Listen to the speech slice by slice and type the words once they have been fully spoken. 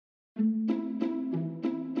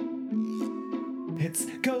It's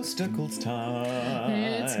Ghostacles time.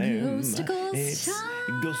 It's Ghostacles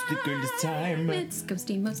time. Ghostacles time. It's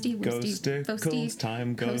ghosty, mosty, woosty, Ghostacles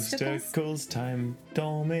time. Ghostacles time.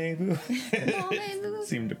 Don't make move.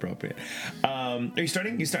 Seemed appropriate. Are you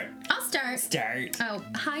starting? You start. I'll start. Start. Oh,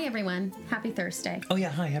 hi everyone. Happy Thursday. Oh yeah,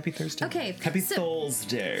 hi. Happy Thursday. Okay. Happy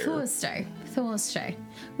Thursday. Thursday.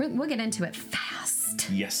 We'll get into it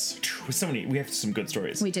fast. Yes. So many. We have some good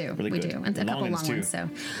stories. We do. Really we good. do. And a couple long too. ones. So,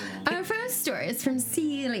 our first story is from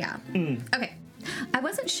Celia. Okay. I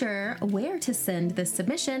wasn't sure where to send this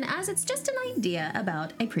submission as it's just an idea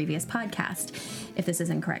about a previous podcast. If this is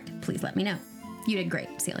incorrect, please let me know. You did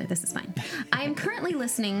great, Celia. This is fine. I am currently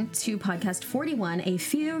listening to podcast 41, A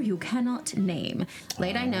Fear You Cannot Name.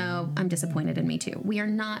 Late, I know. I'm disappointed in me, too. We are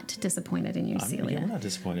not disappointed in you, Celia. You're not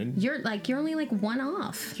disappointed. You're only like one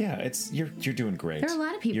off. Yeah, you're doing great. There are a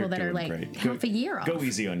lot of people that are like great. half a year off. Go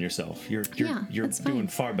easy on yourself. You're doing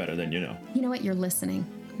far better than you know. You know what? You're listening.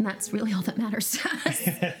 And that's really all that matters to us.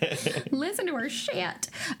 Listen to our shit.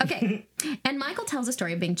 Okay. And Michael tells a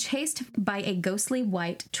story of being chased by a ghostly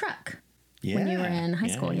white truck. Yeah. When you were in high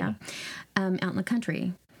school, out in the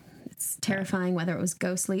country. It's terrifying whether it was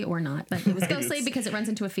ghostly or not. But it was ghostly because it runs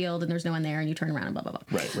into a field and there's no one there and you turn around and blah, blah, blah.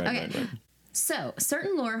 Right. So,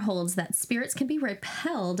 certain lore holds that spirits can be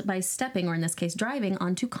repelled by stepping, or in this case, driving,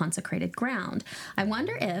 onto consecrated ground. I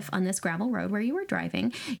wonder if, on this gravel road where you were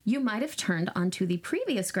driving, you might have turned onto the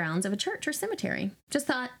previous grounds of a church or cemetery. Just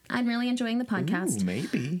thought, I'm really enjoying the podcast. Ooh,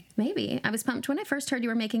 maybe. I was pumped when I first heard you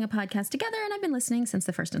were making a podcast together, and I've been listening since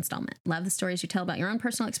the first installment. Love the stories you tell about your own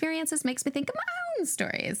personal experiences. Makes me think of my own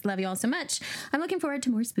stories. Love you all so much. I'm looking forward to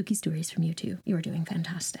more spooky stories from you two. You are doing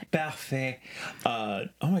fantastic. Parfait. Oh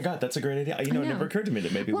my God, that's a great idea. It never occurred to me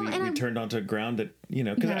that maybe we turned onto ground that,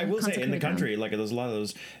 because I will say in the country, like there's a lot of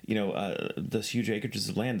those, those huge acreages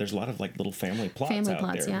of land, there's a lot of like little family plots out there.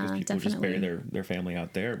 Because people definitely. just bury their family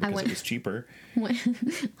out there because it was cheaper.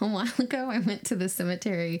 A while ago, I went to the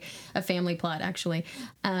cemetery, a family plot actually,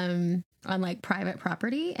 on like private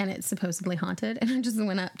property, and it's supposedly haunted. And I just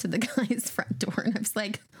went up to the guy's front door and I was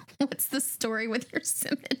like, what's the story with your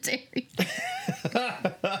cemetery?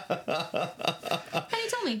 And he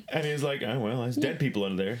told me. And he's like, oh, well, there's dead people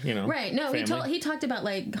under there, Right. No, he talked about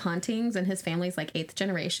like hauntings, and his family's like 8th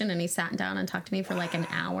generation, and he sat down and talked to me for like an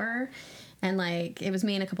hour. And like, it was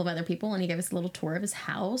me and a couple of other people, and he gave us a little tour of his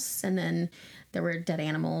house, and then there were dead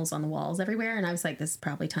animals on the walls everywhere, and I was like, this is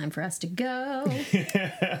probably time for us to go.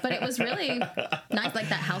 But it was really nice. Like,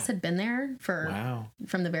 that house had been there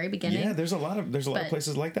from the very beginning. Yeah, there's a lot of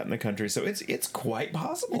places like that in the country, so it's quite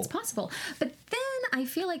possible. It's possible. But then I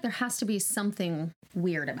feel like there has to be something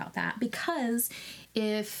weird about that, because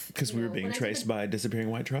we were being traced by a disappearing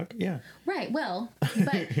white truck? Yeah. Right, well,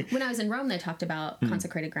 but when I was in Rome, they talked about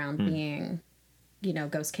consecrated ground being,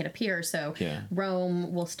 ghosts can't appear. So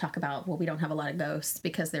Rome will talk about, we don't have a lot of ghosts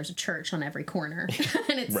because there's a church on every corner.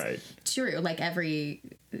 And it's true. Like, every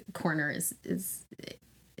corner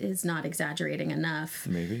is not exaggerating enough.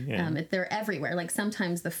 Maybe, yeah. They're everywhere. Like,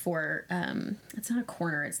 sometimes the four, it's not a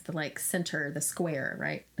corner, it's the, like, center, the square,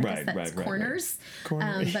 right? I guess that's corners.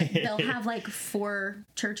 Right. But they'll have, like, 4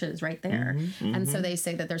 churches right there. And so they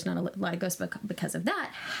say that there's not a lot of ghosts because of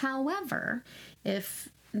that. However, if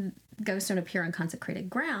ghosts don't appear on consecrated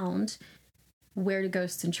ground, where do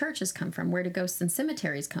ghosts in churches come from? Where do ghosts in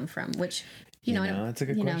cemeteries come from? Which... that's a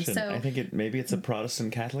good question. So, I think maybe it's a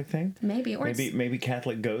Protestant Catholic thing. Maybe, or maybe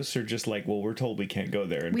Catholic ghosts are just like, well, we're told we can't go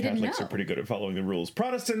there, and Catholics are pretty good at following the rules.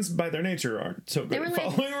 Protestants, by their nature, aren't so good at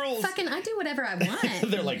following rules. Fucking, I do whatever I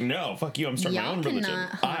want. They're like, no, fuck you, I'm starting my own religion. Y'all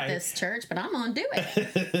cannot haunt this church, but I'm gonna do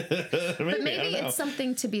it. But maybe it's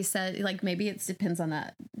something to be said. Like, maybe it depends on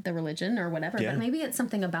the religion or whatever. Yeah. But maybe it's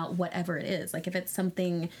something about whatever it is. Like, if it's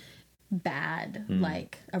something bad,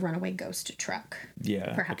 like a runaway ghost truck,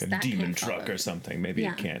 perhaps like a demon truck or something, maybe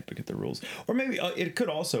it can't because the rules, or maybe it could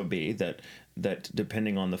also be that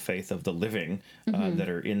depending on the faith of the living that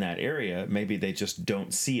are in that area, maybe they just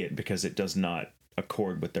don't see it because it does not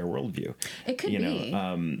accord with their worldview. It could be.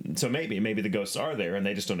 So maybe the ghosts are there and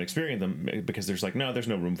they just don't experience them because there's like, no, there's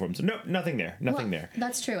no room for them. So no, nothing there.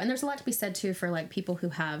 That's true. And there's a lot to be said too for like people who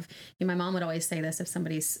have, my mom would always say this, if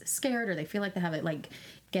somebody's scared or they feel like they have it, like,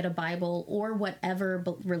 get a Bible or whatever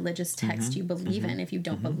religious text you believe in. If you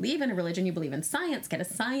don't believe in a religion, you believe in science, get a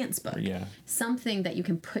science book. Yeah. Something that you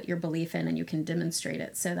can put your belief in and you can demonstrate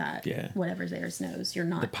it so that whatever's theirs knows you're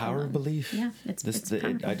not the power alone. Of belief. Yeah, it's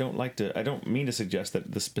powerful. I don't mean to suggest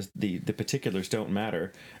that the particulars don't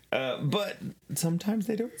matter, but sometimes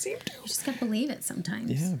they don't seem to. You just gotta believe it sometimes.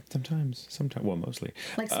 Yeah, sometimes. Well, mostly.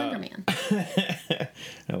 Like Slender Man.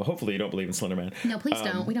 Hopefully you don't believe in Slender Man. No, please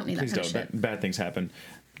don't. We don't need that kind of shit. Bad things happen.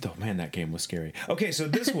 Oh man, that game was scary. Okay, so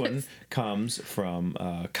this one comes from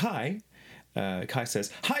Kai. Kai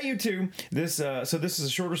says, "Hi, you two. This is a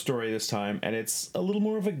shorter story this time, and it's a little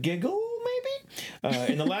more of a giggle,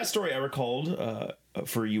 maybe. In the last story I recalled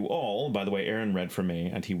for you all, by the way, Aaron read for me,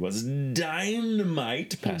 and he was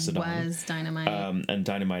dynamite. Pass it on. He was dynamite. And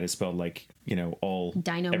dynamite is spelled like, all...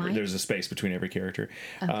 Dynamite? There's a space between every character.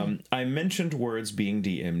 Okay. I mentioned words being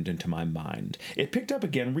DM'd into my mind. It picked up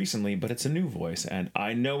again recently, but it's a new voice, and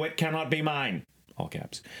I know it cannot be mine, all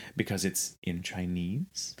caps, because it's in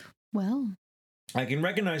Chinese. Well... I can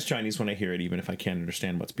recognize Chinese when I hear it, even if I can't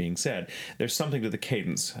understand what's being said. There's something to the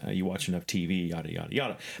cadence. You watch enough TV, yada, yada,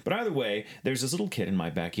 yada. But either way, there's this little kid in my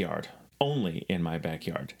backyard, only in my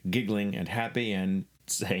backyard, giggling and happy and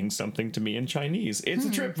saying something to me in Chinese. It's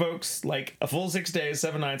a trip, folks. Like a full 6 days,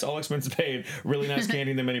 7 nights, all expenses paid. Really nice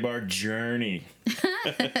candy in the minibar journey.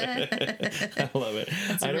 I love it.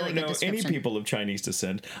 I don't know any people of Chinese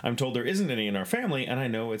descent. I'm told there isn't any in our family, and I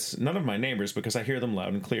know it's none of my neighbors because I hear them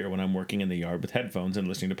loud and clear when I'm working in the yard with headphones and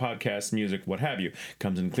listening to podcasts, music, what have you.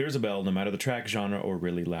 Comes and clears a bell no matter the track, genre, or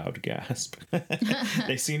really loud gasp.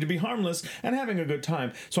 They seem to be harmless and having a good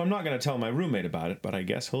time, so I'm not going to tell my roommate about it, but I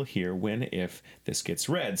guess he'll hear when if this gets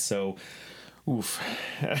read. So oof.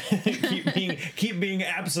 keep being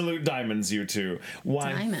absolute diamonds, you two.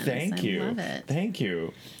 Why, diamonds. Thank you. I love it. Thank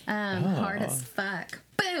you. Hard as fuck.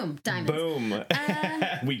 Boom. Diamonds. Boom.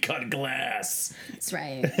 We cut glass. That's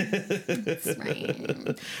right. That's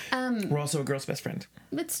right. We're also a girl's best friend.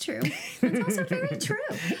 It's true. That's also very true.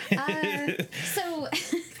 So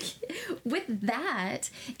with that,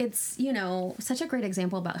 it's, such a great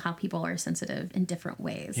example about how people are sensitive in different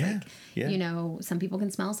ways. Yeah. Some people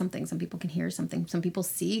can smell something, some people can hear something, some people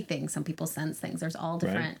see things, some people sense things. There's all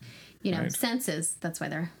different, senses. That's why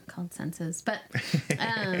they're called senses. But,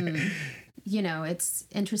 it's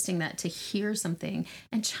interesting that to hear something,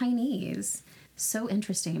 and Chinese, so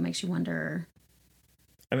interesting. It makes you wonder.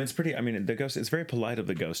 The ghost, it's very polite of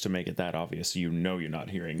the ghost to make it that obvious. So you're not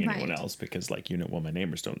hearing anyone else because my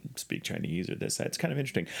neighbors don't speak Chinese or this. It's kind of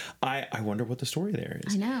interesting. I wonder what the story there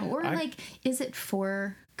is. I know. Or is it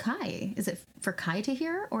for Kai? Is it for Kai to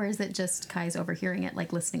hear? Or is it just Kai's overhearing it,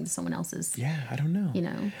 like listening to someone else's? Yeah, I don't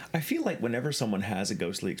know. I feel like whenever someone has a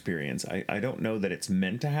ghostly experience, I don't know that it's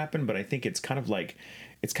meant to happen, but I think it's kind of like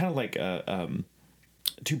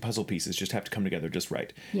two puzzle pieces just have to come together just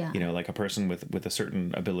right. Yeah. Like a person with a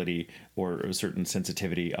certain ability or a certain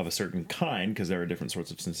sensitivity of a certain kind, because there are different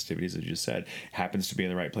sorts of sensitivities, as you just said, happens to be in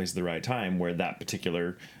the right place at the right time, where that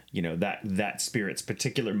particular, that spirit's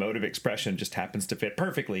particular mode of expression just happens to fit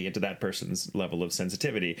perfectly into that person's level of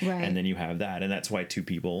sensitivity. Right. And then you have that. And that's why two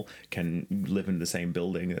people can live in the same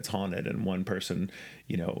building that's haunted, and one person,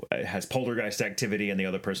 has poltergeist activity and the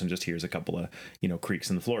other person just hears a couple of, creaks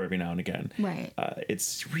in the floor every now and again. Right.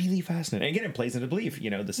 It's really fascinating. And again, it plays into belief.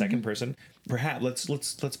 The second person, perhaps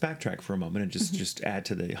let's backtrack for a moment and just add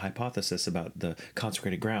to the hypothesis about the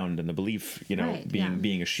consecrated ground and the belief,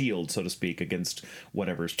 being a shield, so to speak, against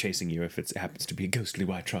whatever's chasing you, if it happens to be a ghostly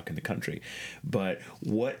white truck in the country. But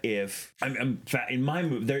what if in my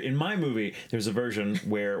movie there's a version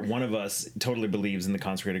where one of us totally believes in the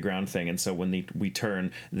consecrated ground thing, and so when we turn,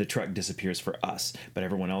 the truck disappears for us, but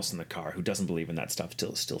everyone else in the car who doesn't believe in that stuff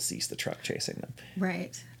still sees the truck chasing them.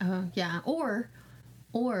 Right. Yeah. Or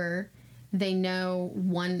they know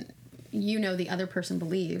the other person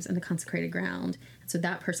believes in the consecrated ground. So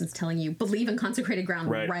that person's telling you, believe in consecrated ground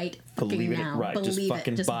right fucking believe now. It, right. Believe just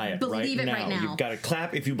fucking it. buy it believe right it now. Right now. You've got to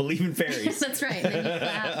clap if you believe in fairies. That's right. And then you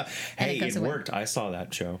clap. Hey, it worked. I saw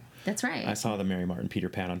that show. That's right. I saw the Mary Martin Peter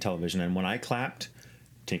Pan on television, and when I clapped,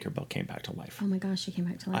 Tinkerbell came back to life. Oh my gosh, she came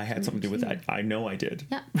back to life. I had something to do with that. I know I did.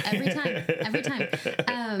 Yeah, every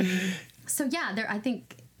time. So yeah, I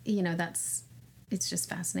think, it's just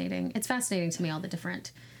fascinating. It's fascinating to me, all the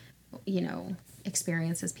different,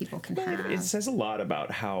 experiences people can have. It says a lot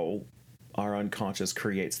about how our unconscious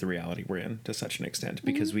creates the reality we're in to such an extent,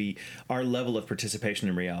 because our level of participation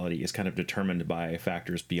in reality is kind of determined by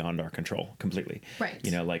factors beyond our control completely. Right.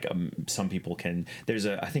 Some people can,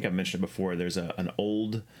 I think I've mentioned it before, there's an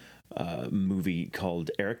old movie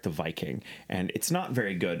called Eric the Viking, and it's not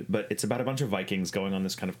very good, but it's about a bunch of Vikings going on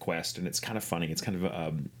this kind of quest, and it's kind of funny. It's kind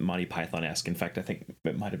of Monty Python-esque. In fact, I think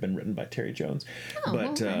it might have been written by Terry Jones. Oh,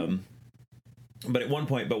 but okay. But at one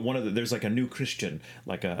point, there's like a new Christian,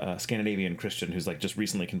 like a Scandinavian Christian who's like just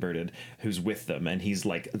recently converted, who's with them, and he's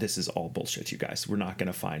like, "This is all bullshit, you guys. We're not going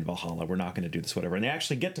to find Valhalla. We're not going to do this, whatever." And they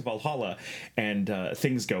actually get to Valhalla, and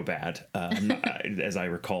things go bad. As I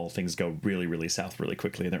recall, things go really, really south really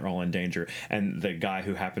quickly, and they're all in danger. And the guy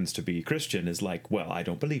who happens to be Christian is like, "Well, I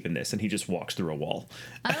don't believe in this," and he just walks through a wall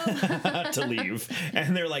to leave.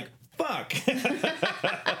 And they're like, "Fuck."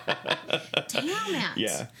 Damn it.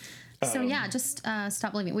 Yeah. So yeah, just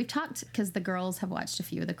stop believing. We've talked, because the girls have watched a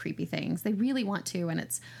few of the creepy things. They really want to, and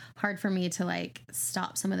it's hard for me to like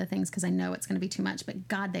stop some of the things because I know it's going to be too much. But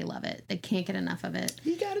God, they love it. They can't get enough of it.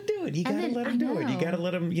 You got to do it. You got to let them do it. You got to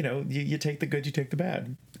let them. You take the good, you take the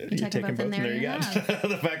bad. You take them both, and there you go.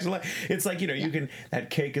 The facts of life. It's like you can. That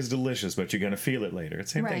cake is delicious, but you're going to feel it later.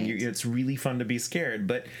 It's the same thing. It's really fun to be scared,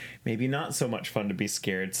 but maybe not so much fun to be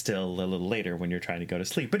scared still a little later when you're trying to go to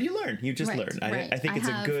sleep. But you learn. You just learn. I think it's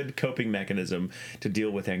a good coping mechanism to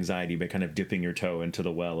deal with anxiety by kind of dipping your toe into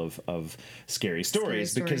the well of scary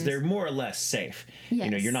stories because they're more or less safe.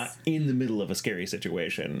 Yes. You're not in the middle of a scary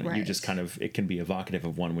situation. You just kind of, it can be evocative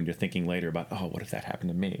of one when you're thinking later about, oh, what if that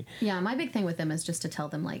happened to me? Yeah, my big thing with them is just to tell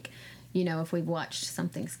them, like, if we've watched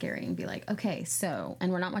something scary and be like, okay, so,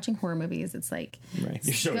 and we're not watching horror movies. It's like,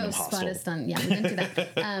 you're showing them Hostel. Yeah, we didn't do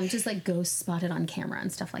that. Just like ghost spotted on camera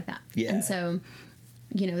and stuff like that. Yeah. And so,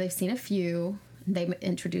 they've seen a few. They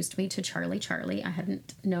introduced me to Charlie. I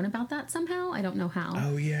hadn't known about that somehow. I don't know how.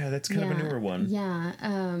 Oh yeah, that's kind of a newer one. Yeah.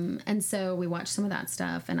 And so we watched some of that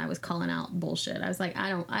stuff, and I was calling out bullshit. I was like, I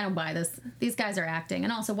don't buy this. These guys are acting.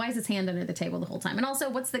 And also, why is his hand under the table the whole time? And also,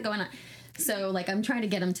 what's going on? So like, I'm trying to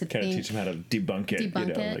get them to kind of teach them how to debunk it.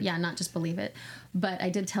 Like, yeah, not just believe it. But I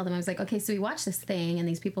did tell them, I was like, okay, so we watched this thing, and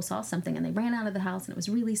these people saw something, and they ran out of the house, and it was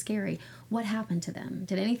really scary. What happened to them?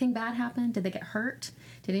 Did anything bad happen? Did they get hurt?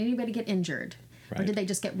 Did anybody get injured? Or did they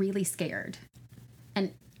just get really scared?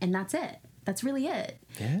 And that's it. That's really it.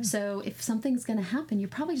 Yeah. So if something's going to happen, you're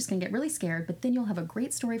probably just going to get really scared, but then you'll have a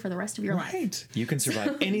great story for the rest of your life. You can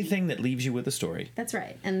survive anything that leaves you with a story. That's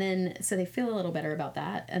right. And then, so they feel a little better about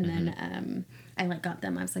that. And then I got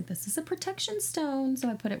them. I was like, this is a protection stone. So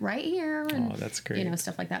I put it right here. And, that's great.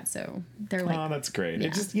 Stuff like that. So they're like, oh, that's great. Yeah,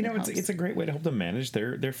 it just, it's a great way to help them manage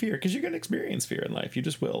their fear, because you're going to experience fear in life. You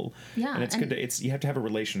just will. Yeah. And it's good you have to have a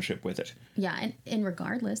relationship with it. Yeah. And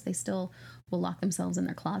regardless, they still will lock themselves in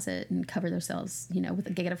their closet and cover themselves,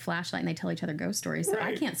 get a flashlight, and they tell each other ghost stories. So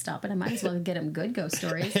I can't stop it. I might as well get them good ghost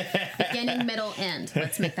stories. Beginning, middle, end.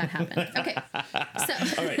 Let's make that happen. Okay.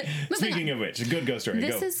 So, all right. Speaking of which, a good ghost story.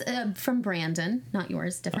 This is from Brandon, not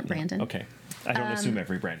yours, different Brandon. Okay. I don't assume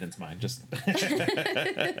every Brandon's mine. Just but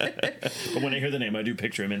when I hear the name, I do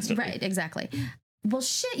picture him instantly. Right, exactly. Well,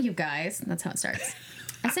 shit, you guys. That's how it starts.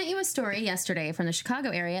 I sent you a story yesterday from the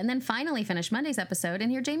Chicago area, and then finally finished Monday's episode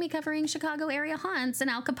and hear Jamie covering Chicago area haunts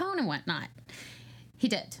and Al Capone and whatnot. He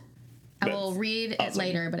did. I will read it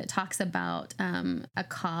later, but it talks about a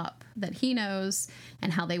cop that he knows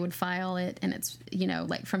and how they would file it. And it's,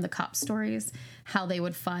 like from the cop stories, how they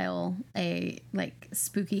would file a like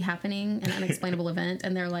spooky happening, an unexplainable event.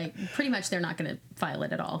 And they're like, pretty much they're not going to file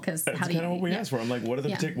it at all. Because that's kind of what we asked for. I'm like, what are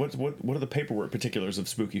the what are the paperwork particulars of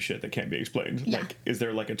spooky shit that can't be explained? Yeah. Like, is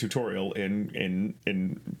there like a tutorial in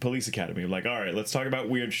Police Academy? Like, all right, let's talk about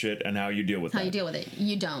weird shit and how you deal with how you deal with it.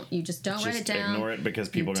 You don't. You just don't write it down. Ignore it because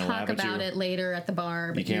people are going to laugh at you. Talk about it later at the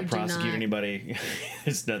bar. But you can't prosecute anybody.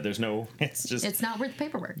 It's not worth the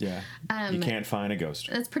paperwork. Yeah. You can't find a ghost.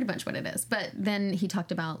 That's pretty much what it is. But then he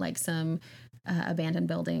talked about like some abandoned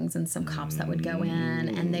buildings and some cops that would go in,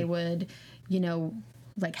 and they would,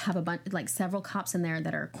 like have a bunch, like several cops in there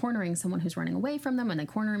that are cornering someone who's running away from them, and they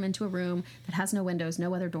corner him into a room that has no windows,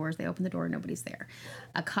 no other doors. They open the door, nobody's there.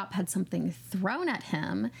 A cop had something thrown at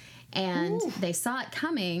him, and they saw it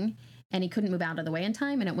coming, and he couldn't move out of the way in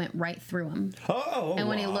time, and it went right through him. And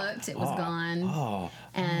when he looked, it was gone.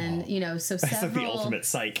 And so several. That's like the ultimate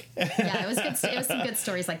psych. Yeah, it was good. It was some good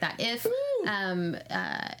stories like that. If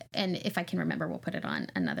and if I can remember, we'll put it on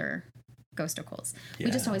another Ghostacles. Yeah.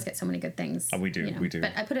 We just always get so many good things. We do. We do.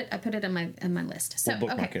 But I put it in my list. So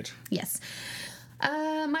bookmark it. Yes.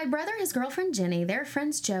 My brother, his girlfriend Jenny, their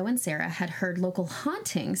friends Joe and Sarah had heard local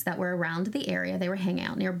hauntings that were around the area. They were hanging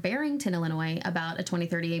out near Barrington, Illinois, about a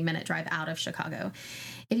 20-30 minute drive out of Chicago.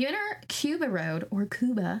 If you enter Cuba Road, or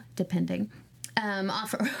Cuba, depending,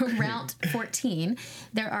 off Route 14,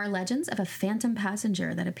 there are legends of a phantom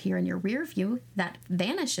passenger that appear in your rear view that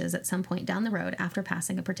vanishes at some point down the road after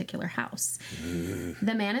passing a particular house.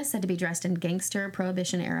 The man is said to be dressed in gangster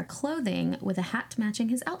Prohibition-era clothing with a hat matching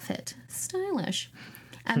his outfit. Stylish.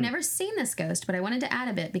 I've never seen this ghost, but I wanted to add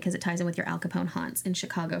a bit because it ties in with your Al Capone haunts in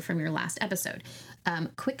Chicago from your last episode.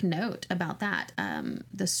 Quick note about that.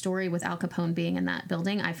 The story with Al Capone being in that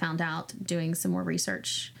building, I found out doing some more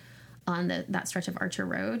research on that stretch of Archer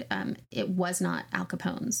Road. It was not Al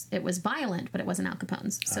Capone's. It was violent, but it wasn't Al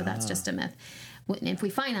Capone's. So that's just a myth. If we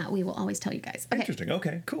find out, we will always tell you guys. Okay. Interesting.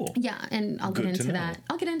 Okay, cool. Yeah, and I'll get into that.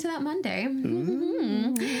 I'll get into that Monday.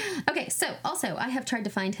 Okay, so also I have tried to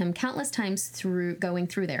find him countless times through going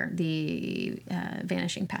through there, the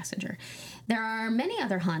vanishing passenger. There are many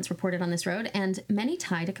other haunts reported on this road, and many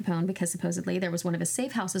tie to Capone because supposedly there was one of his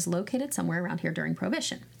safe houses located somewhere around here during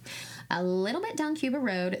Prohibition. A little bit down Cuba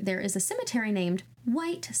Road, there is a cemetery named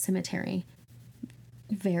White Cemetery.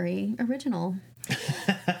 Very original.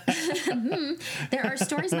 There are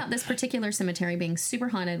stories about this particular cemetery being super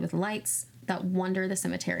haunted with lights that wander the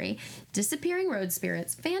cemetery, disappearing road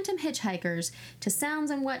spirits, phantom hitchhikers, to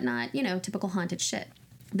sounds and whatnot, typical haunted shit.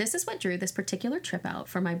 This is what drew this particular trip out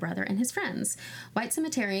for my brother and his friends. White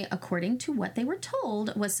Cemetery, according to what they were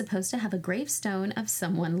told, was supposed to have a gravestone of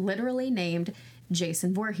someone literally named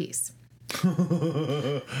Jason Voorhees.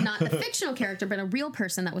 Not the fictional character, but a real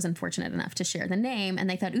person that was unfortunate enough to share the name, and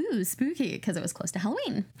they thought, ooh, spooky, because it was close to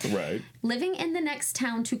Halloween. Right. Living in the next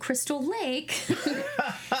town to Crystal Lake,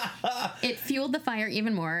 it fueled the fire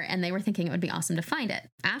even more, and they were thinking it would be awesome to find it.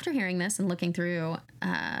 After hearing this and looking through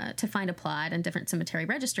to find a plot and different cemetery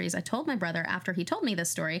registries, I told my brother after he told me this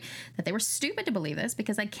story that they were stupid to believe this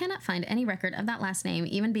because I cannot find any record of that last name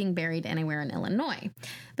even being buried anywhere in Illinois.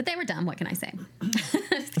 But they were dumb, what can I say?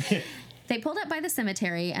 They pulled up by the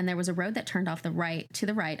cemetery, and there was a road that turned off to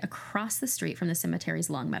the right across the street from the cemetery's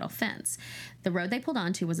long metal fence. The road they pulled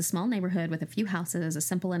onto was a small neighborhood with a few houses, a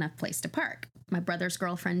simple enough place to park. My brother's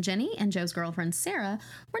girlfriend, Jenny, and Joe's girlfriend, Sarah,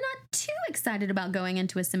 were not too excited about going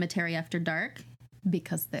into a cemetery after dark,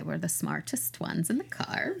 because they were the smartest ones in the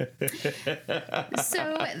car.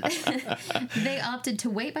 So they opted to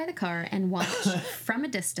wait by the car and watch from a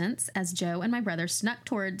distance as Joe and my brother snuck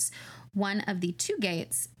towards one of the two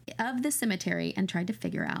gates of the cemetery and tried to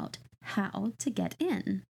figure out how to get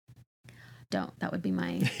in. That would be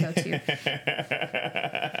my go-to.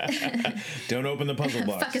 Don't open the puzzle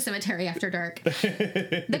box. Fuck a cemetery after dark.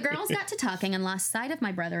 The girls got to talking and lost sight of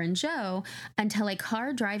my brother and Joe until a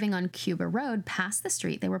car driving on Cuba Road passed the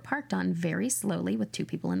street they were parked on very slowly with two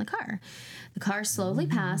people in the car. The car slowly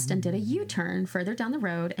passed and did a U-turn further down the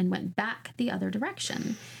road and went back the other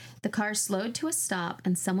direction. The car slowed to a stop,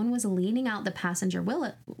 and someone was leaning out the passenger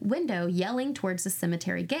window, yelling towards the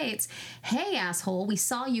cemetery gates, "Hey, asshole, we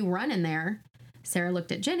saw you run in there." Sarah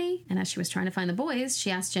looked at Jenny, and as she was trying to find the boys,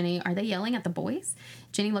 she asked Jenny, "Are they yelling at the boys?"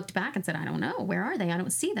 Jenny looked back and said, "I don't know. Where are they? I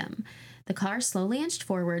don't see them." The car slowly inched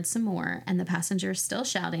forward some more, and the passenger still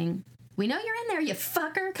shouting, "We know you're in there, you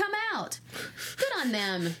fucker. Come out." Good on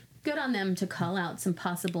them. Good on them to call out some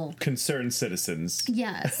possible concerned citizens.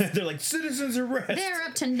 Yes. They're like, citizens arrest. They're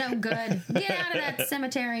up to no good. Get out of that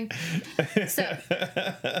cemetery. So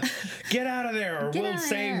get out of there, or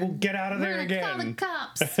we'll get out of there again. Call the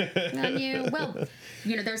cops on you. Well,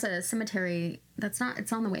 there's a cemetery it's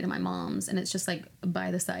on the way to my mom's, and it's just like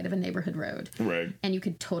by the side of a neighborhood road. Right. And you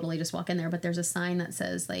could totally just walk in there, but there's a sign that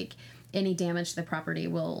says like, any damage to the property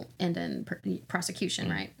will end in prosecution,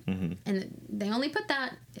 right? Mm-hmm. And they only put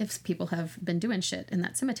that if people have been doing shit in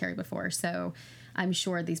that cemetery before. So I'm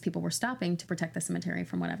sure these people were stopping to protect the cemetery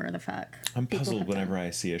from whatever the fuck. I'm puzzled whenever I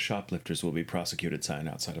see a shoplifters will be prosecuted sign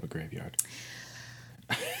outside of a graveyard.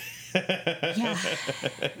 Yeah.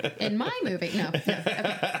 In my movie. No. Okay.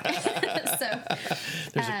 So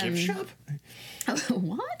there's a gift shop?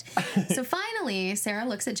 What? So finally, Sarah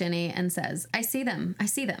looks at Jenny and says, I see them.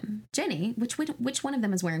 Jenny, which one of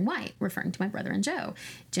them is wearing white? Referring to my brother and Joe.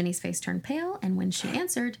 Jenny's face turned pale, and when she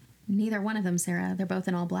answered, neither one of them, Sarah. They're both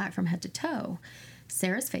in all black from head to toe.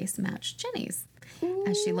 Sarah's face matched Jenny's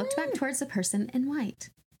as she looked back towards the person in white.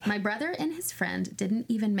 My brother and his friend didn't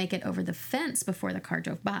even make it over the fence before the car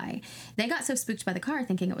drove by. They got so spooked by the car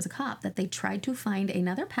thinking it was a cop that they tried to find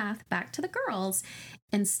another path back to the girls.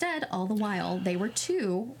 Instead, all the while, they were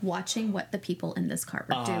too watching what the people in this car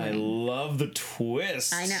were doing. I love the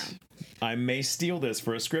twist. I know. I may steal this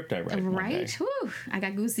for a script I write. Right? Whew, I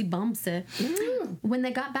got goosey bumps. When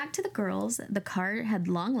they got back to the girls, the car had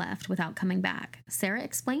long left without coming back. Sarah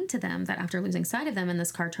explained to them that after losing sight of them and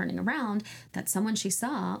this car turning around, that someone she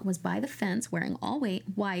saw was by the fence wearing all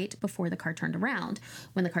white before the car turned around.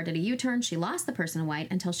 When the car did a U-turn, she lost the person in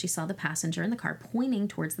white until she saw the passenger in the car pointing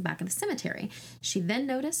towards the back of the cemetery. She then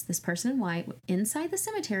noticed this person in white inside the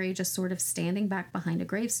cemetery just sort of standing back behind a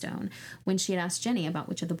gravestone when she had asked Jenny about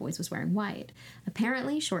which of the boys was was wearing white.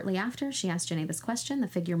 Apparently, shortly after she asked Jenny this question, the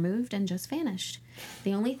figure moved and just vanished.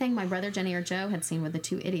 The only thing my brother, Jenny, or Joe had seen were the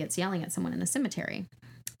two idiots yelling at someone in the cemetery.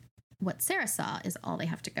 What Sarah saw is all they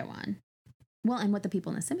have to go on. Well, and what the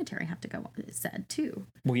people in the cemetery have to go on said, too.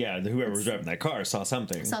 Well, yeah, whoever was driving that car saw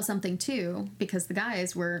something. Saw something, too, because the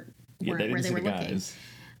guys weren't where they were looking. Guys.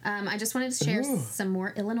 I just wanted to share some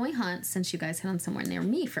more Illinois haunts since you guys hit on somewhere near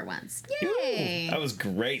me for once. Yay! Ooh, that was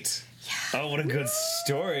great. Yeah. Oh, what a good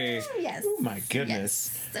story. Yes. Oh, my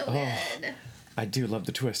goodness. Yes. So good. I do love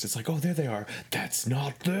the twist. It's like, oh, there they are. That's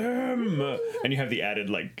not them. And you have the added,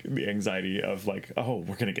 like, the anxiety of, like, oh,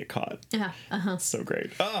 we're going to get caught. Yeah. Uh-huh. So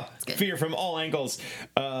great. Fear from all angles.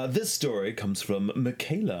 This story comes from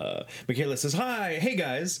Michaela. Michaela says, hi. Hey,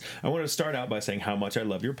 guys. I want to start out by saying how much I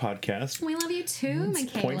love your podcast. We love you too,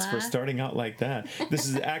 Michaela. Points for starting out like that. This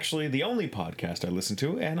is actually the only podcast I listen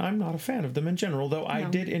to, and I'm not a fan of them in general, though I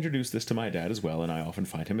did introduce this to my dad as well, and I often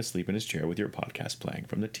find him asleep in his chair with your podcast playing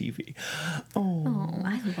from the TV. Oh,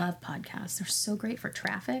 I love podcasts. They're so great for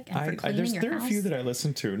traffic and for cleaning your house. There are a few that I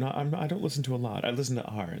listen to. I don't listen to a lot. I listen to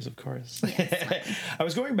ours, of course. Yes, I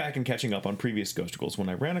was going back and catching up on previous Ghostacles when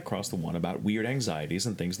I ran across the one about weird anxieties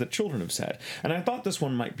and things that children have said, and I thought this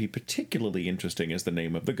one might be particularly interesting as the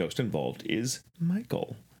name of the ghost involved is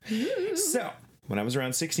Michael. Ooh. So, when I was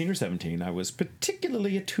around 16 or 17, I was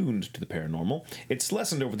particularly attuned to the paranormal. It's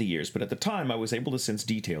lessened over the years, but at the time I was able to sense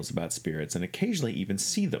details about spirits and occasionally even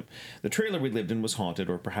see them. The trailer we lived in was haunted,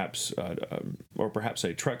 or perhaps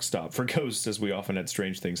a truck stop for ghosts, as we often had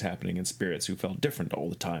strange things happening and spirits who felt different all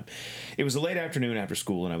the time. It was a late afternoon after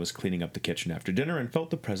school, and I was cleaning up the kitchen after dinner and felt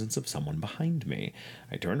the presence of someone behind me.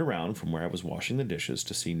 I turned around from where I was washing the dishes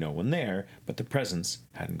to see no one there, but the presence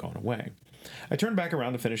hadn't gone away. I turned back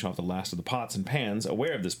around to finish off the last of the pots and pans,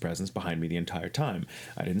 aware of this presence behind me the entire time.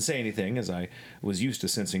 I didn't say anything, as I was used to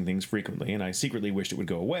sensing things frequently, and I secretly wished it would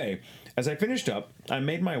go away. As I finished up, I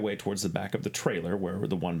made my way towards the back of the trailer, where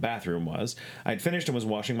the one bathroom was. I had finished and was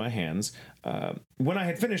washing my hands. When I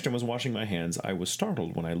had finished and was washing my hands, I was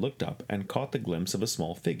startled when I looked up and caught the glimpse of a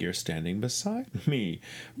small figure standing beside me.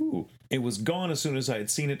 Ooh. It was gone as soon as I had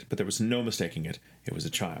seen it, but there was no mistaking it. It was a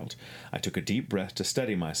child. I took a deep breath to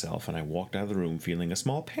steady myself, and I walked out of the room feeling a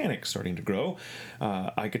small panic starting to grow.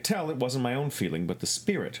 I could tell it wasn't my own feeling, but the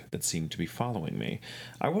spirit that seemed to be following me.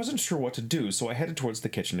 I wasn't sure what to do, so I headed towards the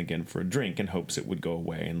kitchen again for a drink in hopes it would go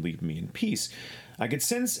away and leave me in peace. I could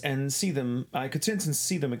sense and see them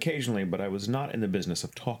occasionally, but I was not in the business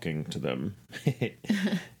of talking to them.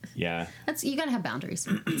 Yeah. You gotta have boundaries.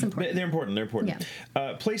 It's important. They're important.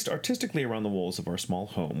 Yeah. Placed artistically around the walls of our small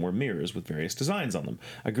home were mirrors with various designs on them.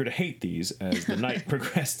 I grew to hate these as the night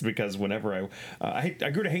progressed because whenever I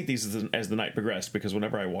grew to hate these as the night progressed because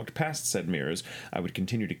whenever I walked past said mirrors, I would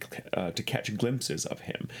continue to catch glimpses of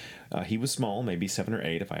him. He was small, maybe 7 or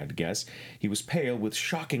 8 if I had to guess. He was pale with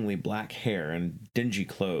shockingly black hair and dingy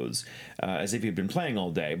clothes, as if he'd been playing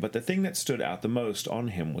all day, but the thing that stood out the most on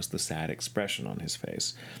him was the sad expression on his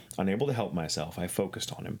face. Unable to help myself, I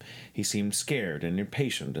focused on him. He seemed scared and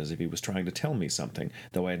impatient, as if he was trying to tell me something,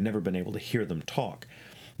 though I had never been able to hear them talk.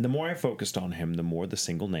 The more I focused on him, the more the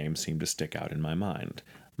single name seemed to stick out in my mind.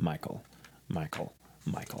 Michael. Michael.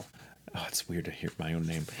 Michael. Oh, it's weird to hear my own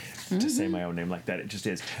name, to say my own name like that. It just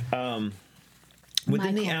is.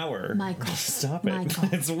 Within the hour. Michael. Stop it. Michael.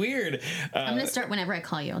 It's weird. I'm going to start whenever I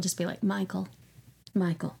call you. I'll just be like, Michael.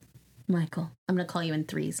 Michael. Michael. I'm going to call you in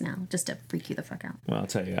 3s now, just to freak you the fuck out. Well, I'll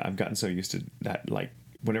tell you, I've gotten so used to that, like,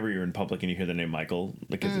 whenever you're in public and you hear the name Michael,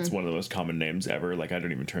 because it's one of the most common names ever, like, I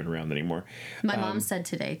don't even turn around anymore. My mom said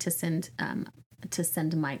today to send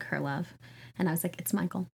Mike her love, and I was like, it's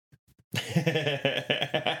Michael.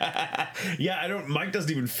 Yeah, Mike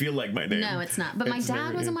doesn't even feel like my name. No, it's not. But my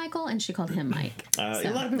dad was a Michael, and she called him Mike.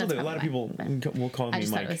 A lot of people do. A lot of people will call me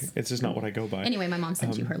Mike. It's just not what I go by. Anyway, my mom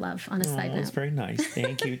sent you her love on a side note. That's very nice.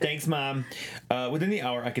 Thank you. Thanks, Mom. Within the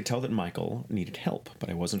hour, I could tell that Michael needed help, but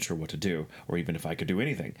I wasn't sure what to do, or even if I could do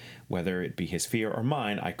anything. Whether it be his fear or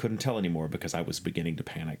mine, I couldn't tell anymore because I was beginning to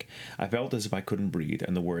panic. I felt as if I couldn't breathe,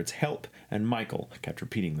 and the words help and Michael kept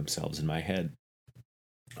repeating themselves in my head.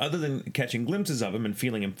 Other than catching glimpses of him and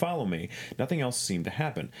feeling him follow me, nothing else seemed to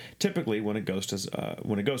happen. Typically, when a ghost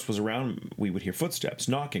was around, we would hear footsteps,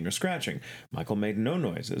 knocking, or scratching. Michael made no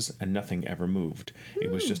noises, and nothing ever moved.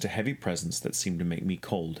 It was just a heavy presence that seemed to make me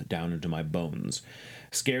cold down into my bones.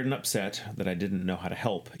 Scared and upset that I didn't know how to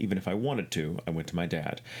help, even if I wanted to, I went to my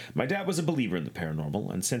dad. My dad was a believer in the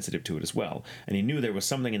paranormal, and sensitive to it as well, and he knew there was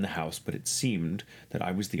something in the house, but it seemed that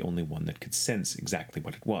I was the only one that could sense exactly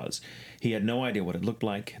what it was. He had no idea what it looked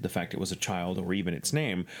like, like, the fact it was a child, or even its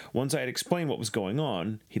name, once I had explained what was going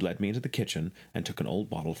on, he led me into the kitchen and took an old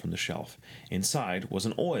bottle from the shelf. Inside was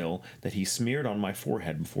an oil that he smeared on my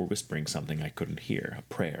forehead before whispering something I couldn't hear,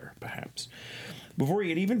 a prayer, perhaps. Before he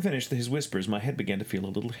had even finished his whispers, my head began to feel a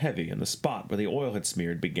little heavy, and the spot where the oil had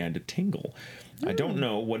smeared began to tingle. I don't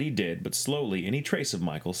know what he did, but slowly any trace of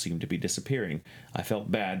Michael seemed to be disappearing. I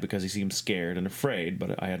felt bad because he seemed scared and afraid,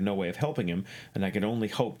 but I had no way of helping him, and I could only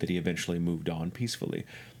hope that he eventually moved on peacefully.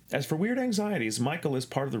 As for weird anxieties, Michael is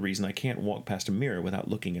part of the reason I can't walk past a mirror without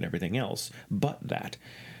looking at everything else, but that.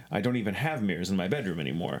 I don't even have mirrors in my bedroom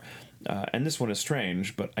anymore. And this one is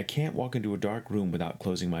strange, but I can't walk into a dark room without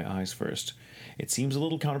closing my eyes first. It seems a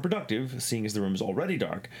little counterproductive, seeing as the room is already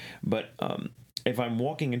dark, but if I'm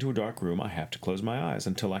walking into a dark room, I have to close my eyes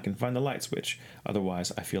until I can find the light switch.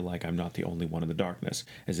 Otherwise, I feel like I'm not the only one in the darkness,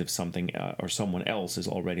 as if something or someone else is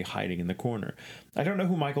already hiding in the corner. I don't know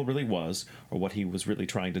who Michael really was, or what he was really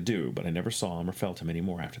trying to do, but I never saw him or felt him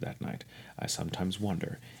anymore after that night. I sometimes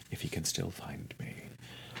wonder if he can still find me.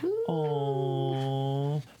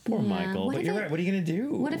 Oh, poor Michael. But you're right. What are you going to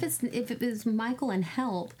do? What if it was Michael and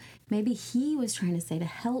help? Maybe he was trying to say to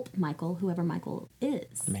help Michael, whoever Michael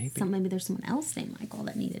is. Maybe. Maybe there's someone else named Michael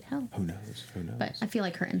that needed help. Who knows? Who knows? But I feel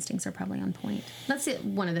like her instincts are probably on point. That's it.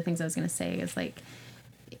 One of the things I was going to say is like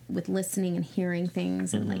with listening and hearing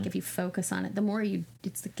things, and like if you focus on it, the more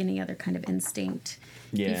it's like any other kind of instinct.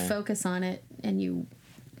 Yeah. You focus on it and you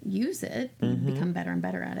use it, you become better and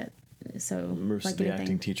better at it. So, like the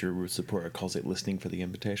acting teacher, Ruth Sapora, calls it listening for the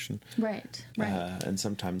invitation. Right. And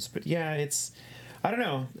sometimes, but yeah, I don't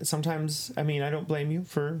know. Sometimes, I mean, I don't blame you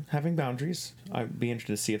for having boundaries. I'd be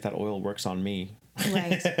interested to see if that oil works on me.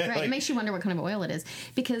 Right. It makes you wonder what kind of oil it is,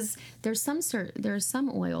 because there's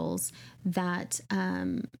some oils that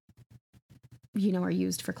are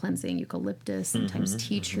used for cleansing, eucalyptus, sometimes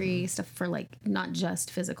tea tree, stuff for like not just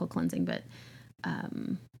physical cleansing, but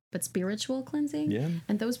spiritual cleansing. Yeah.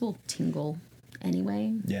 And those will tingle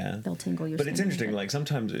anyway. Yeah. They'll tingle your skin. But it's interesting, bit. like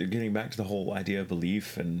sometimes getting back to the whole idea of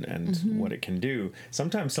belief and what it can do,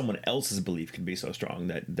 sometimes someone else's belief can be so strong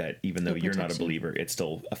that even though you're not a believer, it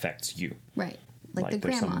still affects you. Right. Like the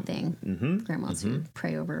grandma thing. Grandmas who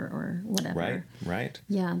pray over or whatever. Right.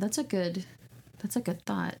 Yeah, that's a good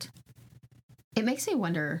thought. It makes me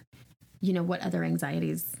wonder, what other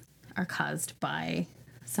anxieties are caused by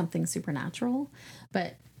something supernatural.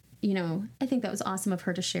 But I think that was awesome of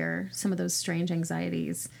her to share some of those strange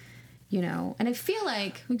anxieties, and I feel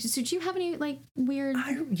like, did you have any like weird,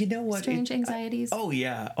 strange anxieties? Oh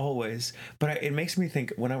yeah, always. But it makes me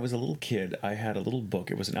think, when I was a little kid, I had a little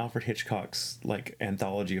book. It was an Alfred Hitchcock's like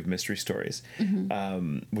anthology of mystery stories,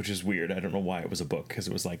 which is weird. I don't know why it was a book, because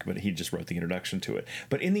it was like, but he just wrote the introduction to it.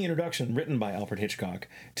 But in the introduction, written by Alfred Hitchcock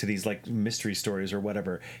to these like mystery stories or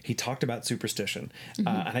whatever, he talked about superstition, and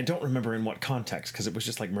I don't remember in what context, because it was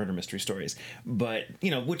just like murder mystery stories, but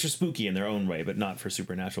which are spooky in their own way, but not for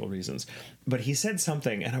supernatural reasons. But he said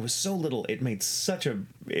something, and I was so little, it made such an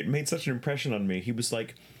impression on me. He was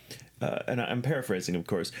like, and I'm paraphrasing, of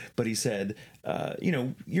course, but he said,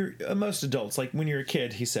 you're most adults, like when you're a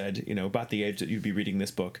kid, he said, about the age that you'd be reading this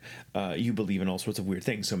book, you believe in all sorts of weird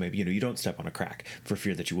things. So maybe, you don't step on a crack for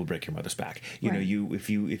fear that you will break your mother's back.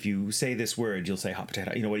 If you say this word, you'll say hot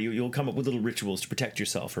potato. You'll come up with little rituals to protect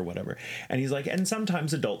yourself or whatever. And he's like, and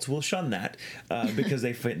sometimes adults will shun that because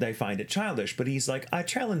they find it childish. But he's like, I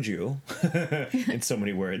challenge you, in so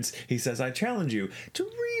many words. He says, I challenge you to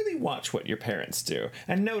really watch what your parents do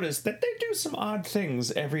and notice that they do some odd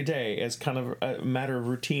things every day as kind of a matter of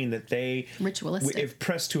routine that they, ritualistic, if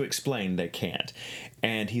pressed to explain, they can't.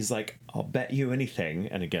 And he's like, I'll bet you anything.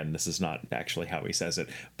 And again, this is not actually how he says it,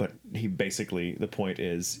 but he basically, the point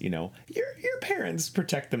is, your parents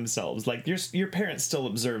protect themselves. Like your parents still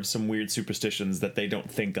observe some weird superstitions that they don't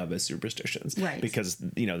think of as superstitions, right? Because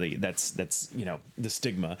that's the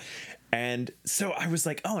stigma. And so I was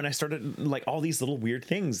like, oh, and I started like all these little weird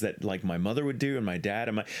things that like my mother would do, and my dad,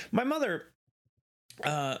 and my mother.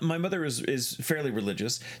 My mother is fairly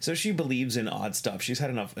religious, so she believes in odd stuff. She's had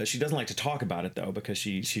enough. She doesn't like to talk about it though, because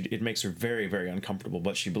it makes her very, very uncomfortable.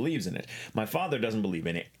 But she believes in it. My father doesn't believe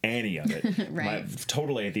in any of it. Right. My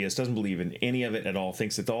total atheist doesn't believe in any of it at all.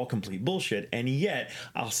 Thinks it's all complete bullshit. And yet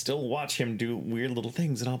I'll still watch him do weird little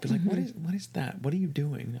things, and I'll be like, what is that? What are you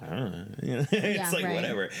doing? I don't know. It's like, right.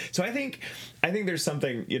 Whatever. So I think there's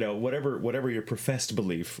something, whatever your professed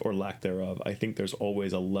belief or lack thereof, I think there's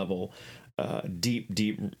always a level. Deep,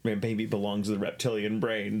 maybe belongs to the reptilian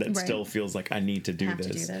brain that still feels like I need to do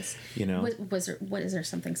this. Is there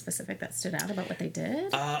something specific that stood out about what they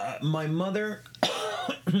did? My mother,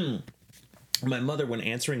 My mother, when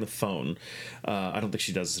answering the phone, I don't think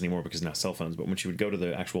she does this anymore because now cell phones, but when she would go to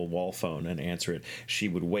the actual wall phone and answer it, she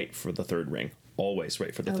would wait for the third ring. Always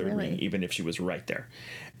wait for the third ring, even if she was right there.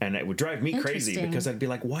 And it would drive me crazy because I'd be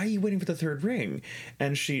like, why are you waiting for the third ring?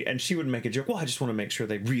 And she would make a joke, well, I just want to make sure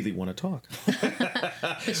they really want to talk.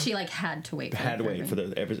 But she like had to wait for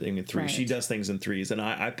everything in threes. Right. She does things in threes, and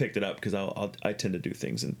I picked it up because I tend to do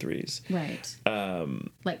things in threes. Right.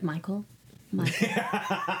 Like Michael. Michael.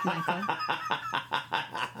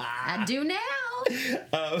 I do now.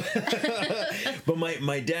 But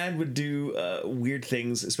my dad would do weird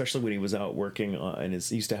things, especially when he was out working, and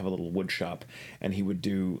he used to have a little wood shop, and he would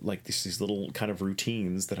do like these little kind of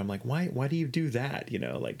routines that I'm like, why do you do that? You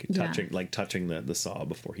know, like touching the saw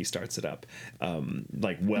before he starts it up,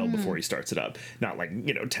 before he starts it up, not like,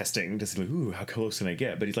 you know, testing to see like, ooh, how close can I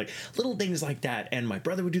get? But he's like little things like that, and my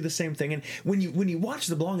brother would do the same thing. And when you watch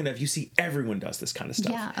them long enough, you see everyone does this kind of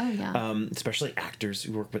stuff. Yeah, oh yeah. Especially actors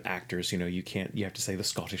who work with actors, you know, you have to say the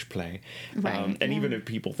Scottish play. Right. And even if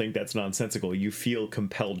people think that's nonsensical, you feel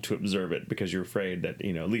compelled to observe it because you're afraid that,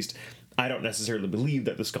 you know, at least I don't necessarily believe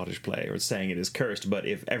that the Scottish play or saying it is cursed, but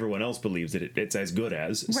if everyone else believes it, it's as good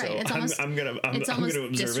as. Right. So it's almost, I'm gonna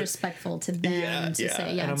observe disrespectful to them to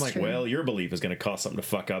say, yeah, and I'm it's like, true. well, your belief is going to cost something to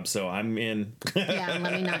fuck up, so I'm in. Yeah,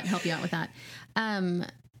 let me not help you out with that.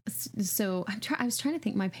 So I was trying to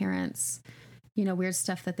think my parents, you know, weird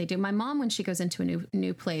stuff that they do. My mom, when she goes into a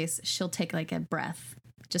new place, she'll take like a breath,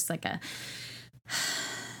 just like a,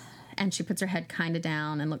 and she puts her head kind of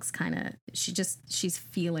down and looks kind of, she's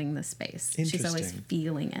feeling the space. She's always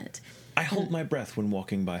feeling it. I hold my breath when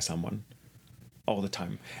walking by someone all the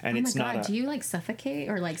time. And it's not. Oh my God, do you like suffocate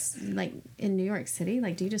or like in New York City?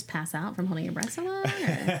 Like, do you just pass out from holding your breath so long?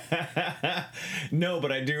 No,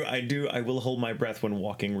 but I will hold my breath when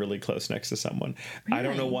walking really close next to someone. Really? I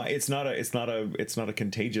don't know why. It's not a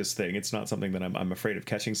contagious thing. It's not something that I'm afraid of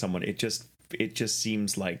catching someone. It just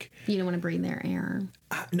seems like you don't want to breathe their air.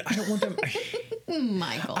 I don't want them.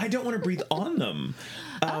 Michael. I don't want to breathe on them.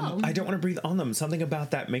 I don't want to breathe on them. Something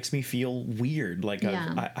about that makes me feel weird. Like,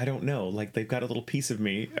 I don't know. Like they've got a little piece of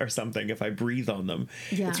me or something if I breathe on them.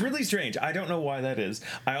 Yeah. It's really strange. I don't know why that is.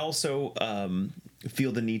 I also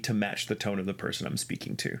feel the need to match the tone of the person I'm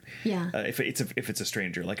speaking to. Yeah. If it's a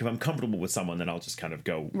stranger, like if I'm comfortable with someone, then I'll just kind of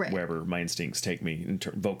go wherever my instincts take me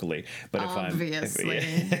vocally. But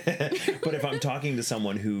but if I'm talking to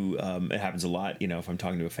someone who it happens a lot, you know, if I'm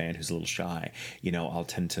talking to a fan who's a little shy, you know, I'll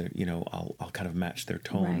tend to, you know, I'll kind of match their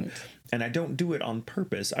tone. Right. And I don't do it on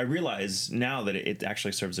purpose. I realize now that it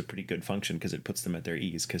actually serves a pretty good function because it puts them at their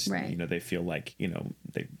ease because, you know, they feel like, you know,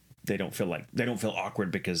 they don't feel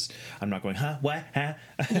awkward because I'm not going, huh, what, huh?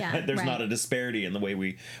 Yeah, there's not a disparity in the way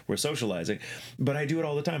we're socializing. But I do it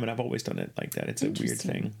all the time, and I've always done it like that. It's a weird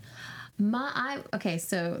thing.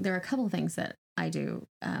 So there are a couple of things that I do.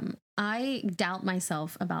 I doubt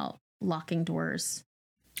myself about locking doors.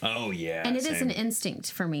 Oh, yeah. And it is an instinct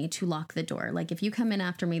for me to lock the door. Like, if you come in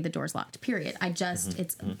after me, the door's locked, period.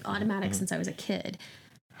 It's automatic since I was a kid.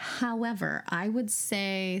 However, I would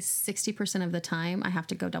say 60% of the time I have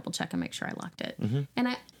to go double check and make sure I locked it. Mm-hmm. And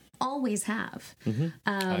I always have.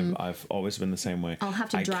 Mm-hmm. I've always been the same way. I'll have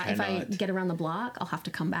to drive. If I get around the block, I'll have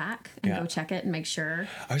to come back and go check it and make sure.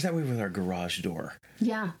 I was that way with our garage door.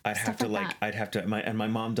 Yeah. I'd have to my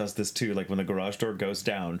mom does this too. Like when the garage door goes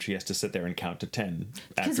down, she has to sit there and count to 10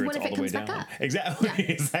 after it's all the way down. Exactly. Yeah.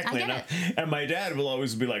 Exactly. And my dad will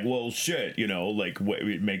always be like, well, shit, you know, like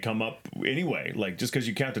it may come up anyway. Like just because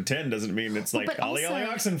you count to 10 doesn't mean it's like ollie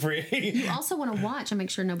oxen free. You also want to watch and make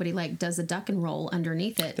sure nobody like does a duck and roll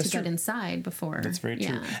underneath it to get inside before. That's very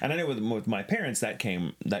true. And I know with my parents that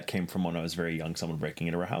came from when I was very young, someone breaking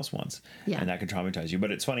into our house once. Yeah. And that can traumatize you. But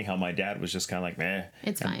it's funny how my dad was just kind of like, meh.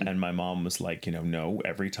 It's fine. And my mom was like, you know, no,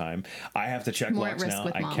 every time. I have to check locks now.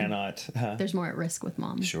 I cannot. There's more at risk with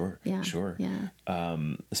mom. Sure. Yeah. Sure. Yeah.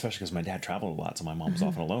 Especially because my dad traveled a lot, so my mom was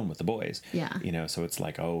often alone with the boys. Yeah. You know, so it's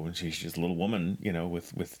like, oh, she's just a little woman, you know,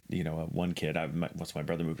 with you know, one kid. Once my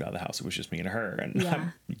brother moved out of the house, it was just me and her, and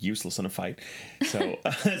I'm useless in a fight. So,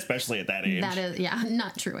 especially at that age. That is,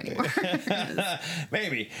 not true anymore.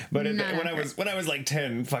 Maybe, but when I was like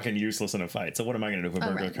 10, fucking useless in a fight. So what am I going to do if a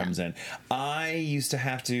burglar comes in? I used to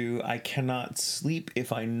have to. I cannot sleep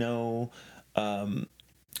if I know.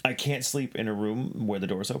 I can't sleep in a room where the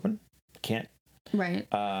door's open. Can't. Right.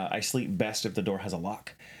 I sleep best if the door has a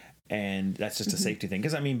lock. And that's just a safety thing.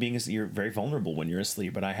 Because, I mean, you're very vulnerable when you're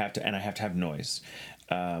asleep. But I have to have noise.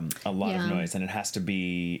 a lot of noise, and it has to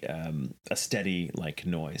be a steady like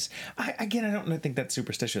noise. I don't think that's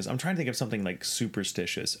superstitious. I'm trying to think of something like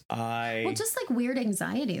superstitious. Well, just like weird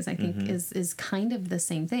anxieties, I think is kind of the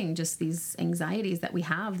same thing. Just these anxieties that we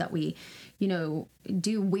have, that we,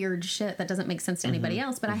 do weird shit that doesn't make sense to anybody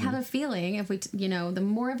else. But I have a feeling if we, the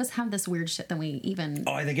more of us have this weird shit than we even.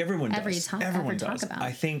 Oh, I think everyone does. Everyone talk about.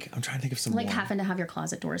 I think I'm trying to think of some like having to have your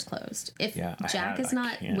closet doors closed. If Jack is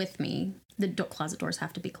not with me, the closet doors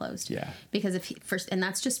have to be closed. Yeah. Because if and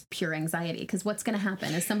that's just pure anxiety. Because what's going to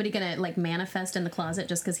happen? Is somebody going to like manifest in the closet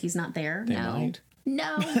just because he's not there? They might.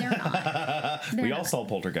 No, they're not. We all saw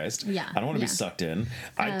Poltergeist. Yeah. I don't want to be sucked in.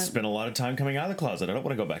 I spent a lot of time coming out of the closet. I don't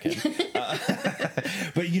want to go back in.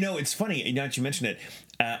 But it's funny. Now that you mention it,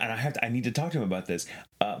 and I need to talk to him about this.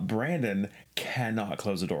 Brandon cannot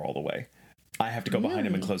close the door all the way. I have to go behind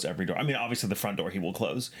him and close every door. I mean, obviously the front door he will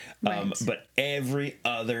close, but every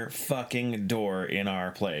other fucking door in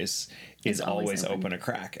our place is always open a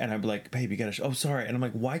crack. And I'm like, babe, you gotta, oh, sorry. And I'm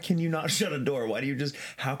like, why can you not shut a door? Why do you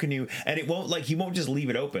how can you, and it won't, like, he won't just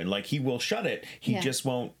leave it open. Like, he will shut it. He just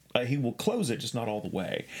won't, he will close it, just not all the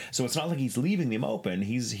way. So it's not like he's leaving them open.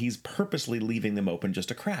 He's purposely leaving them open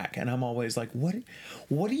just a crack. And I'm always like, what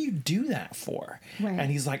do you do that for? Right.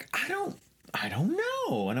 And he's like, I don't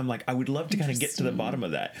know. And I'm like, I would love to kind of get to the bottom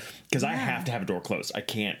of that, because I have to have a door closed. I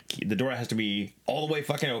can't, the door has to be all the way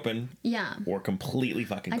fucking open. Yeah. Or completely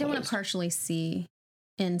fucking closed. I don't want to partially see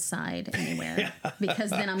inside anywhere because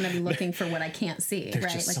then I'm going to be looking for what I can't see. There's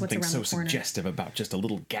right? Just like something what's around so suggestive about just a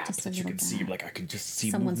little gap that you can see. Like I could just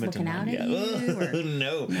see someone's movement looking out at you. Or,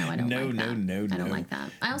 no, I don't like that. No. I don't like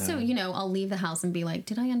that. I also, I'll leave the house and be like,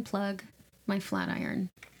 did I unplug my flat iron?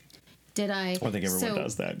 Did I? I think everyone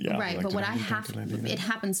does that. Yeah. Right. Like, but what it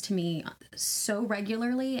happens to me so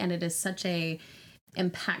regularly, and it is such a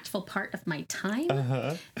impactful part of my time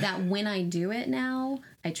that when I do it now,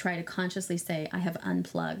 I try to consciously say, I have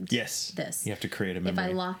unplugged this. You have to create a memory. If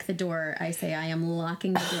I lock the door, I say, I am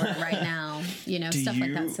locking the door right now. Stuff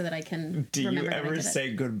like that so that I can Do you ever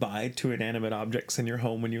say goodbye to inanimate objects in your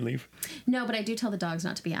home when you leave? No, but I do tell the dogs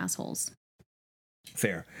not to be assholes.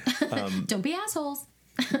 Fair. Don't be assholes.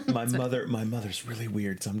 My mother's really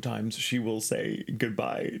weird. Sometimes she will say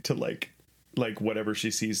goodbye to like whatever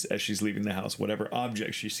she sees as she's leaving the house, whatever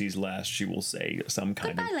object she sees last, she will say some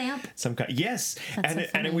kind goodbye, lamp. Yes.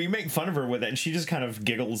 And we make fun of her with it, and she just kind of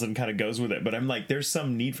giggles and kind of goes with it. But I'm like, there's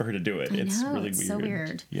some need for her to do it. It's really weird. So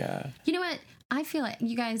weird. Yeah. You know what? I feel like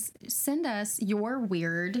you guys send us your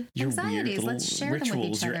weird anxieties. Weird Let's share rituals, them with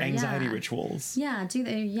each other. Your anxiety rituals.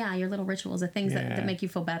 Yeah, your little rituals, the things that make you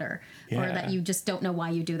feel better, or that you just don't know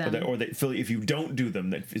why you do them, or that feel if you don't do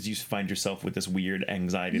them, that you find yourself with this weird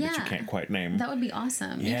anxiety that you can't quite name. That would be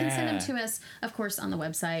awesome. You can send them to us, of course, on the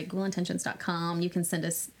website ghoulintentions.com. You can send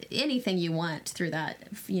us anything you want through that.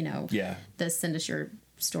 The send us your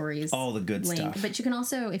stories, all the good link. stuff. But you can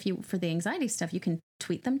also, for the anxiety stuff, you can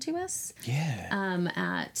tweet them to us.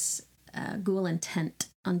 At Ghoul Intent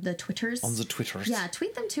on the Twitters. Yeah,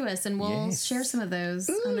 tweet them to us, and we'll share some of those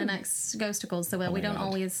on the next Ghostacles, so that we don't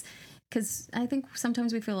always. Because I think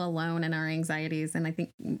sometimes we feel alone in our anxieties, and I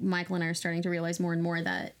think Michael and I are starting to realize more and more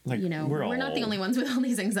that, we're not the only ones with all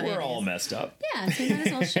these anxieties. We're all messed up. Yeah, so we might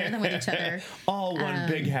as well share them with each other. All one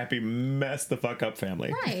big, happy, mess the fuck up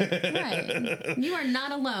family. Right. You are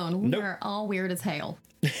not alone. We are all weird as hell.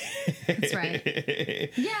 That's right.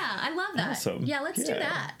 Yeah, I love that. Awesome. Yeah, let's do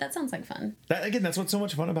that. That sounds like fun. That's what's so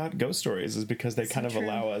much fun about ghost stories, is because they kind of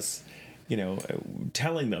allow us...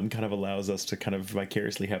 telling them kind of allows us to kind of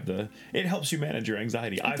vicariously have it helps you manage your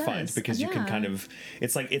anxiety. I find, because you can kind of,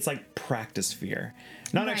 it's like practice fear,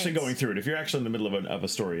 not actually going through it. If you're actually in the middle of a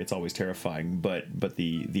story, it's always terrifying, but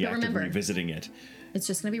the act of revisiting it, it's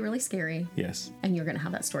just going to be really scary. Yes. And you're going to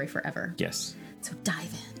have that story forever. Yes. So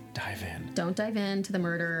dive in. Don't dive into the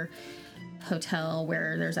murder hotel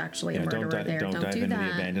where there's actually a murderer there. Don't dive do into that.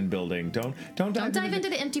 the abandoned building. Don't dive into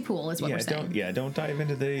the empty pool is what we're saying. Don't dive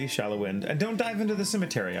into the shallow end, and don't dive into the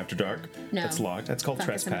cemetery after dark. No, that's locked. That's called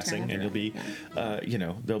trespassing, and you'll be,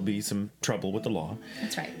 there'll be some trouble with the law.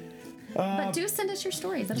 That's right. But do send us your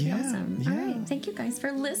stories. That'll be awesome. Yeah. All right. Thank you guys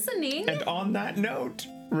for listening. And on that note,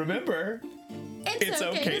 remember, it's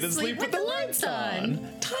okay to sleep with the lights on.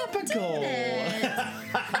 Topical.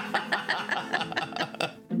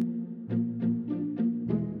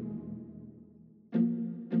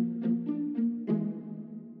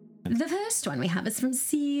 The first one we have is from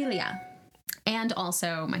Celia. And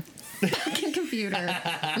also my fucking computer.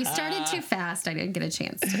 We started too fast. I didn't get a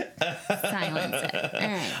chance to silence it. All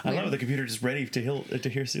right. I love the computer just ready to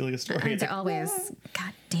hear Celia's story. They're always,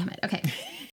 God damn it. Okay.